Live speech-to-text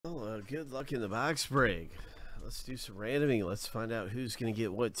Good luck in the box break. Let's do some randoming. Let's find out who's going to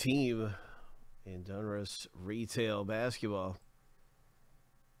get what team in Donruss retail basketball.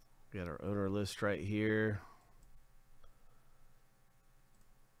 We got our owner list right here.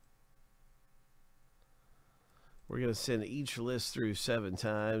 We're going to send each list through 7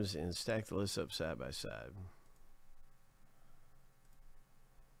 times and stack the lists up side by side.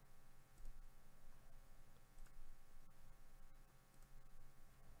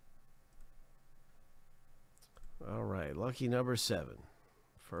 All right, lucky number 7.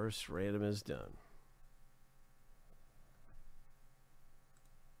 First random is done.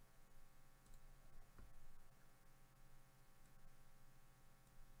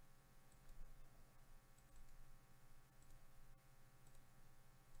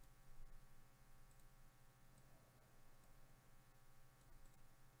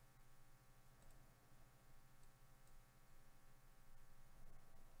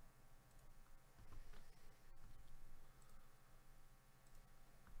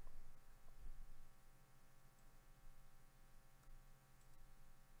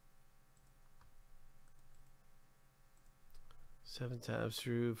 Seven times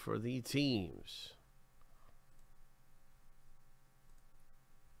through for the teams.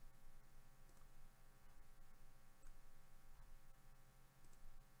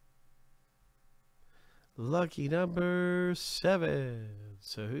 Lucky number 7.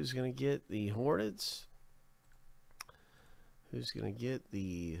 So who's going to get the Hornets? Who's going to get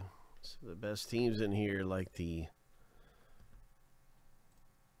some of the best teams in here, like the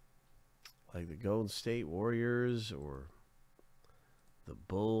Golden State Warriors or the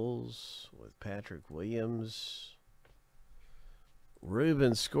Bulls with Patrick Williams?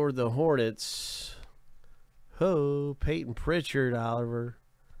 Ruben scored the Hornets. Ho, Peyton Pritchard, Oliver.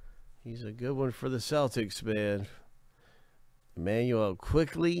 He's a good one for the Celtics, man. Emmanuel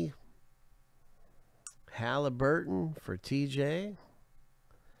Quickly. Halliburton for TJ.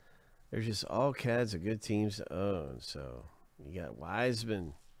 There's just all kinds of good teams to own. So you got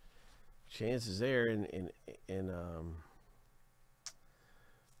Wiseman. Chances there.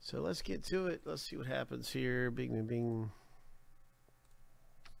 So let's get to it. Let's see what happens here. Bing, bing, bing.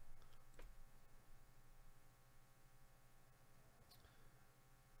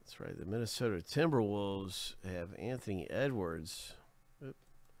 That's right. The Minnesota Timberwolves have Anthony Edwards. Oop.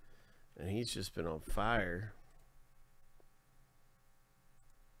 And he's just been on fire.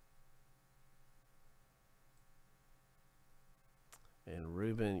 And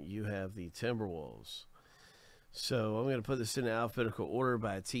Ruben, you have the Timberwolves. So I'm going to put this in alphabetical order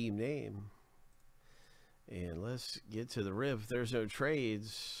by team name. And let's get to the rip. If there's no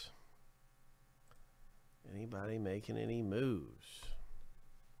trades, anybody making any moves?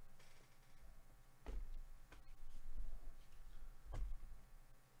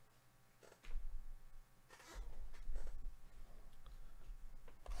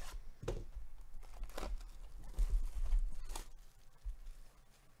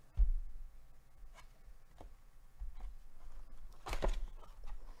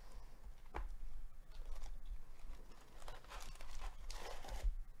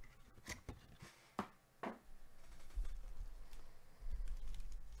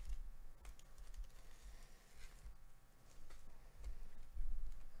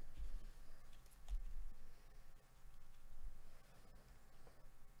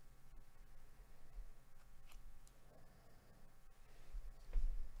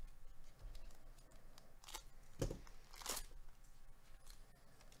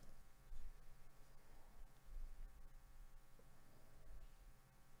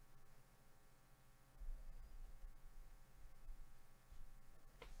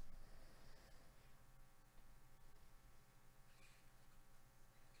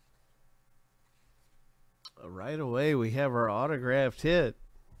 Right away, we have our autographed hit.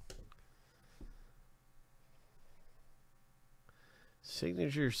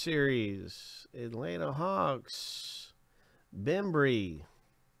 Signature Series, Atlanta Hawks, Bembry.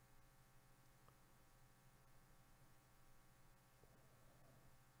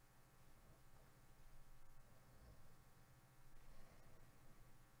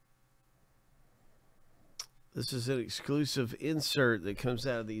 This is an exclusive insert that comes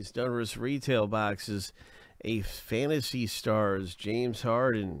out of these Donruss retail boxes. A Fantasy Stars James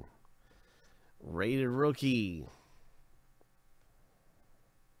Harden rated rookie.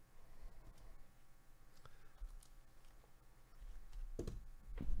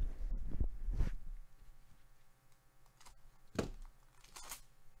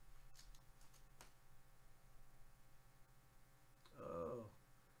 Oh,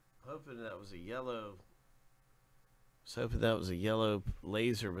 hoping that was a yellow was hoping that was a yellow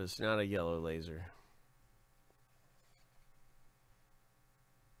laser, but it's not a yellow laser.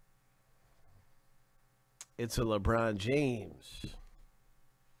 It's a LeBron James.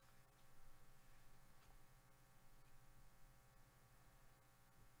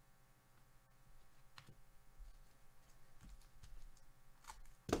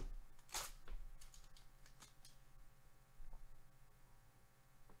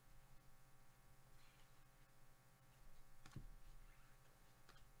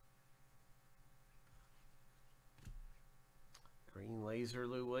 Green laser,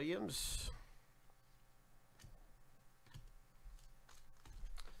 Lou Williams.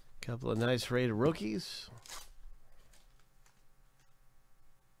 Couple of nice rated rookies.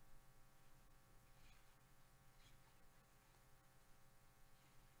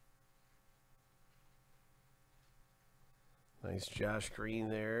 Nice Josh Green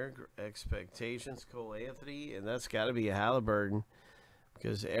there. Expectations, Cole Anthony, and that's got to be a Halliburton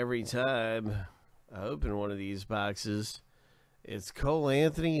because every time I open one of these boxes, it's Cole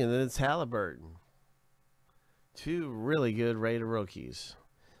Anthony and then it's Halliburton. Two really good rated rookies.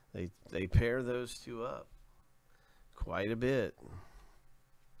 They pair those two up quite a bit.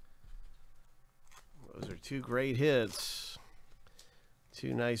 Those are two great hits.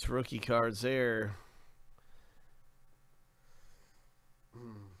 Two nice rookie cards there.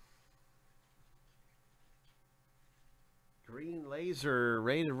 Green laser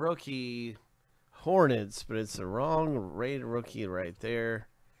rated rookie Hornets, but it's the wrong rated rookie right there.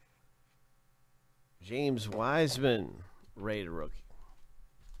 James Wiseman rated rookie.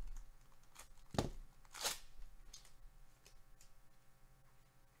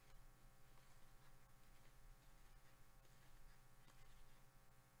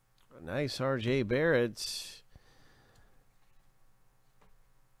 A nice RJ Barrett.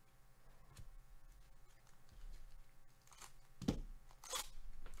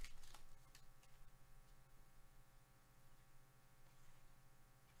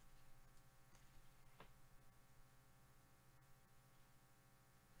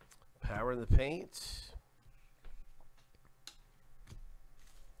 Power in the paint.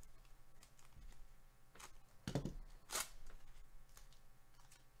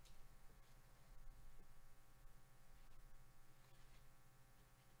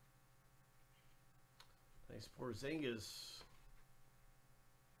 Nice Porzingis.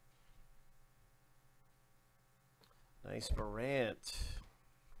 Nice Morant.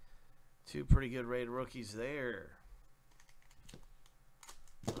 Two pretty good rated rookies there.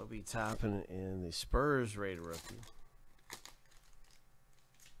 Obi Toppin in the Spurs rated rookie.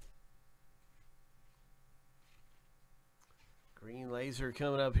 Green laser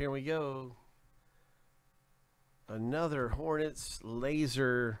coming up. Here we go. Another Hornets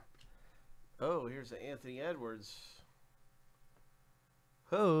laser. Oh, here's the Anthony Edwards.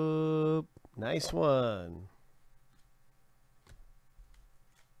 Oh, nice one.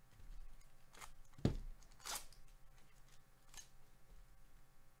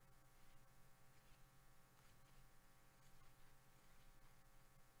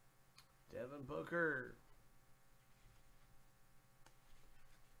 Devin Booker.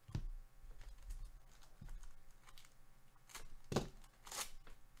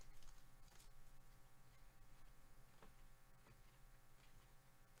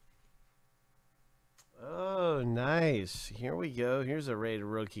 Oh, nice. Here we go. Here's a rated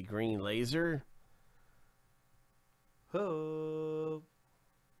rookie green laser. Oh.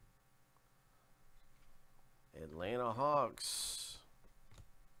 Atlanta Hawks.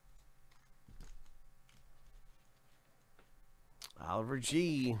 Oliver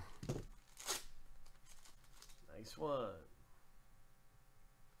G. Nice one.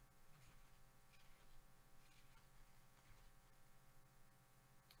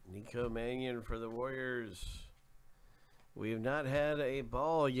 Nico Mannion for the Warriors. We have not had a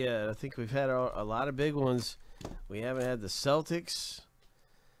ball yet. I think we've had a lot of big ones. We haven't had the Celtics.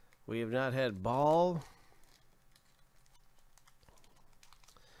 We have not had Ball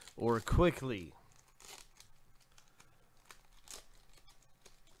or Quickly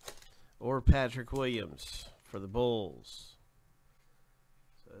or Patrick Williams for the Bulls.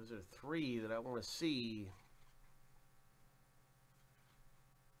 So those are three that I want to see.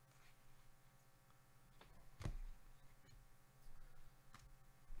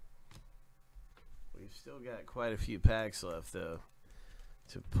 We've still got quite a few packs left, though,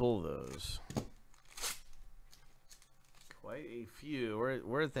 to pull those. Quite a few.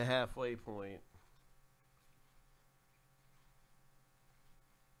 We're at the halfway point.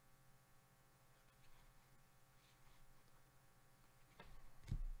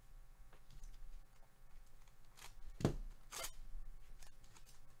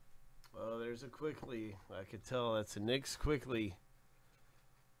 there's a Quickly. I could tell that's a Nick's Quickly.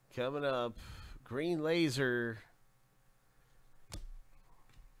 Coming up, green laser.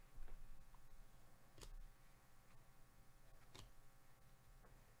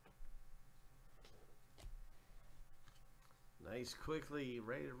 Nice Quickly,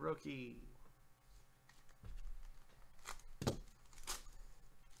 rated rookie.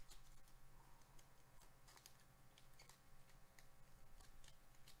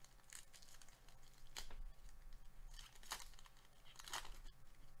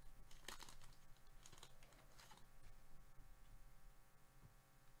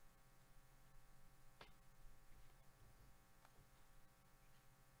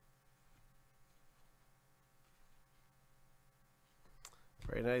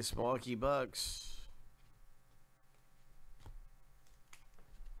 Very nice Milwaukee Bucks.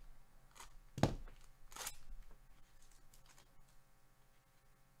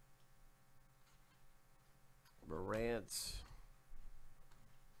 Morant.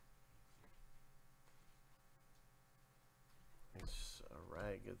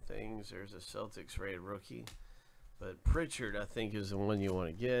 Alright, good things. There's a Celtics rated rookie. But Pritchard, I think, is the one you want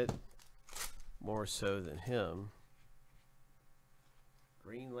to get. More so than him.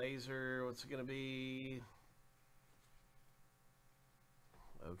 Green laser, what's it going to be?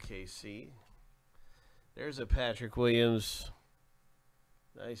 OKC. There's a Patrick Williams.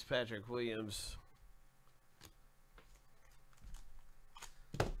 Nice Patrick Williams.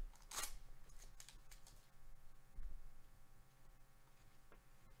 Good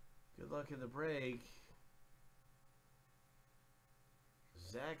luck in the break.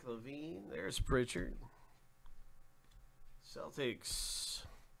 Zach LaVine. There's Pritchard. Celtics.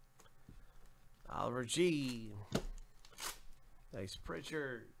 Oliver G. Nice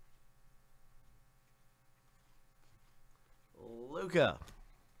Pritchard. Luka.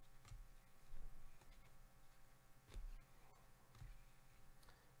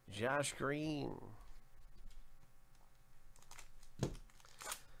 Josh Green.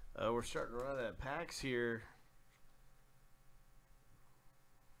 We're starting to run out of packs here.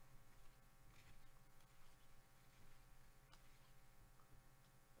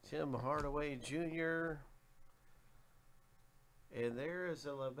 Tim Hardaway Jr. And there is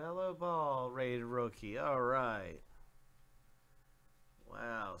a LaMelo Ball rated rookie. All right.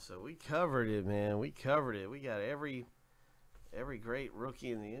 Wow. So we covered it, man. We covered it. We got every great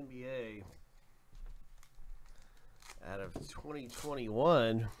rookie in the NBA out of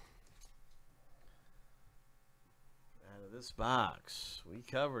 2021 out of this box. We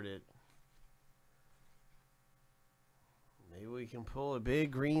covered it. Maybe we can pull a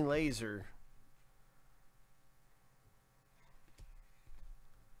big green laser.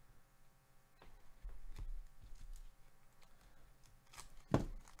 Or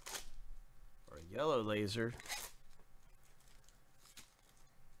a yellow laser.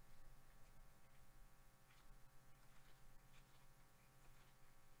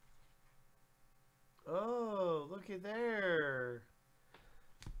 Oh, look at there.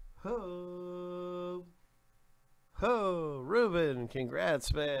 Ho. Ho, Ruben,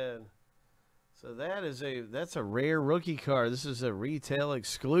 congrats, man. So that's a rare rookie card. This is a retail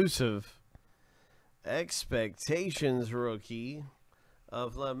exclusive expectations rookie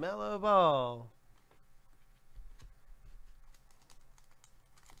of LaMelo Ball.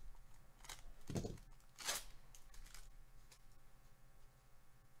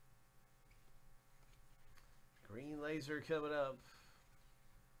 Green laser coming up.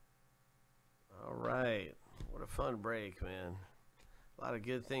 All right. What a fun break, man. A lot of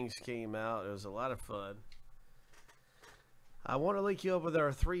good things came out. It was a lot of fun. I want to link you up with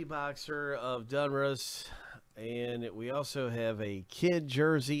our 3-boxer of Donruss. And we also have a kid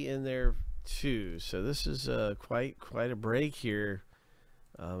jersey in there, too. So this is quite a break here.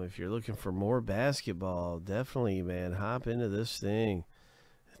 If you're looking for more basketball, definitely, man, hop into this thing.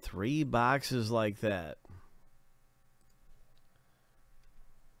 3 boxes like that.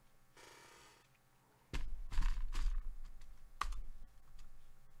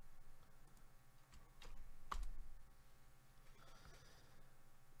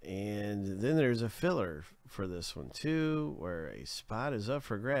 And then there's a filler for this one too, where a spot is up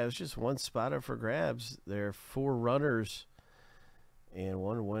for grabs. Just one spot up for grabs. There are 4 runners and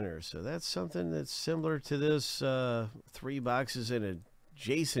 1 winner. So that's something that's similar to this 3 boxes in a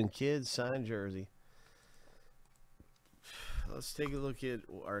Jason Kidd signed jersey. Let's take a look at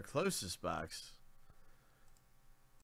our closest box.